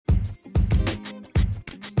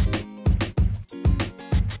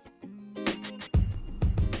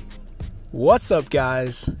What's up,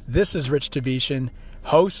 guys? This is Rich Tabishan,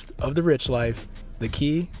 host of The Rich Life, the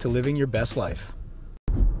key to living your best life.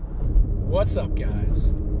 What's up,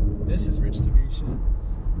 guys? This is Rich Tabishan.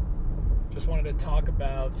 Just wanted to talk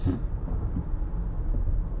about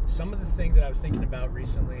some of the things that I was thinking about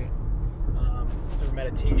recently through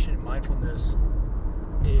meditation and mindfulness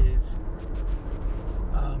is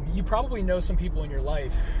you probably know some people in your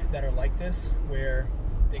life that are like this, where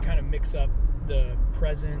they kind of mix up the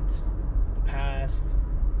present, the past,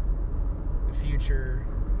 the future,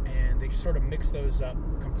 and they sort of mix those up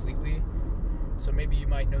completely. So maybe you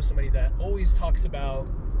might know somebody that always talks about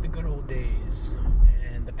the good old days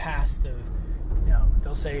and the past of,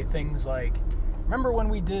 they'll say things like, remember when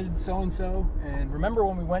we did so-and-so, and remember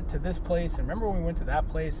when we went to this place, and remember when we went to that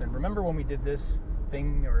place, and remember when we did this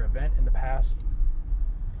thing or event in the past.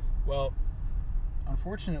 Well,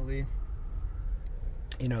 unfortunately,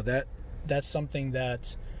 that's something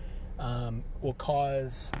that will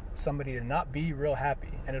cause somebody to not be real happy,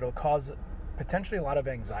 and it'll cause potentially a lot of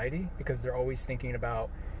anxiety because they're always thinking about,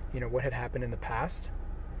 what had happened in the past.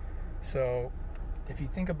 So if you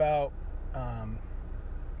think about,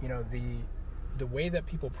 the way that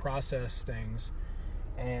people process things,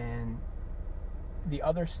 and the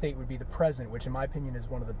other state would be the present, which in my opinion is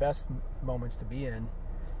one of the best moments to be in,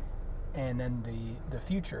 and then the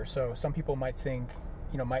future. So some people might think,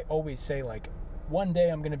 might always say like, one day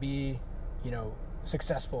I'm going to be,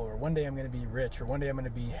 successful, or one day I'm going to be rich, or one day I'm going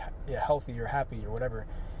to be healthy or happy or whatever.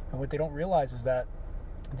 And what they don't realize is that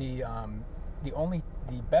the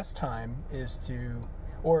best time is to,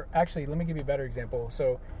 or actually, let me give you a better example.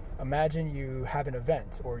 So imagine you have an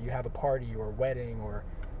event, or you have a party or a wedding, or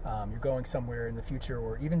you're going somewhere in the future,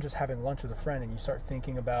 or even just having lunch with a friend, and you start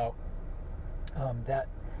thinking about that.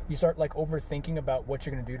 You start like overthinking about what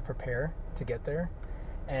you're going to do to prepare to get there.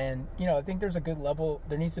 And, I think there's a good level,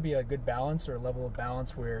 there needs to be a good balance, or a level of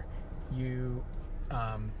balance where you,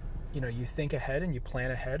 you think ahead and you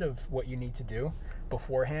plan ahead of what you need to do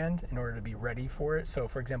beforehand in order to be ready for it. So,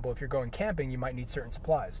 for example, if you're going camping, you might need certain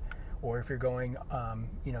supplies. Or if you're going,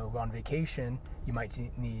 on vacation, you might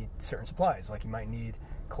need certain supplies. Like you might need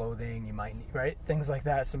clothing, you might need, right? Things like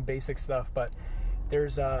that, some basic stuff. But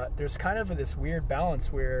there's kind of this weird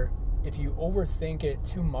balance where if you overthink it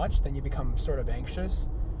too much, then you become sort of anxious.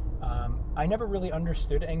 I never really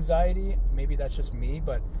understood anxiety. Maybe that's just me,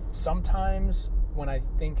 but sometimes when I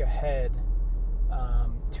think ahead,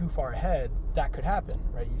 too far ahead, that could happen,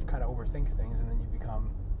 right? You kind of overthink things, and then you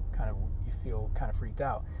feel kind of freaked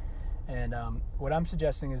out. And what I'm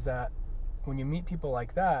suggesting is that when you meet people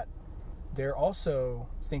like that, they're also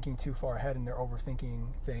thinking too far ahead, and they're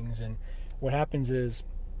overthinking things. And what happens is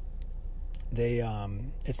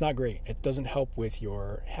it's not great. It doesn't help with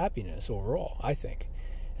your happiness overall, I think.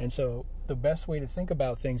 And so the best way to think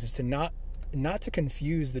about things is to not to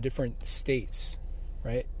confuse the different states,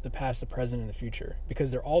 right? The past, the present, and the future, because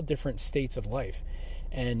they're all different states of life.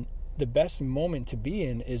 And the best moment to be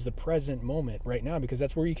in is the present moment right now, because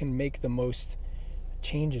that's where you can make the most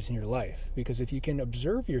changes in your life. Because if you can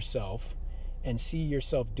observe yourself and see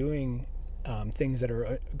yourself doing things that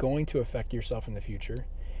are going to affect yourself in the future,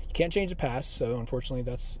 you can't change the past, so unfortunately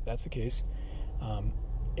that's the case.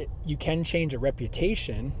 You can change a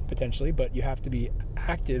reputation potentially, but you have to be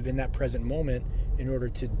active in that present moment in order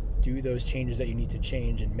to do those changes that you need to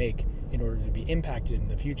change and make in order to be impacted in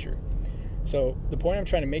the future. So the point I'm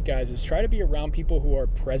trying to make, guys, is try to be around people who are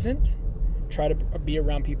present. Try to be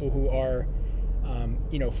around people who are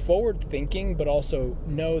forward thinking, but also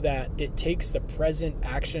know that it takes the present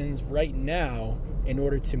actions right now in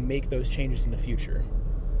order to make those changes in the future.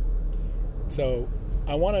 So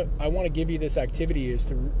I want to give you this activity, is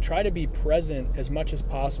to try to be present as much as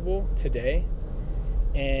possible today.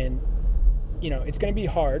 And it's going to be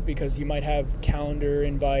hard because you might have calendar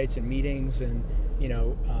invites and meetings and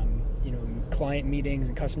client meetings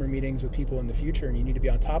and customer meetings with people in the future, and you need to be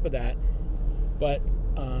on top of that. But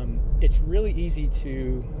it's really easy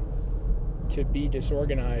to be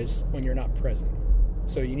disorganized when you're not present.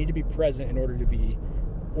 So you need to be present in order to be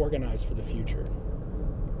organized for the future.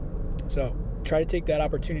 So try to take that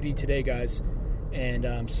opportunity today, guys,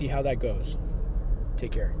 and see how that goes.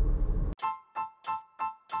 Take care.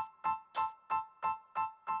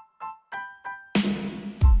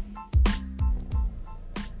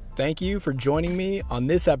 Thank you for joining me on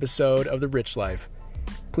this episode of The Rich Life.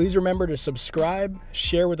 Please remember to subscribe,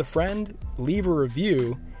 share with a friend, leave a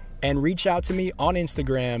review, and reach out to me on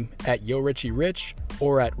Instagram at YoRichieRich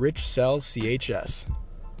or at RichSellsCHS.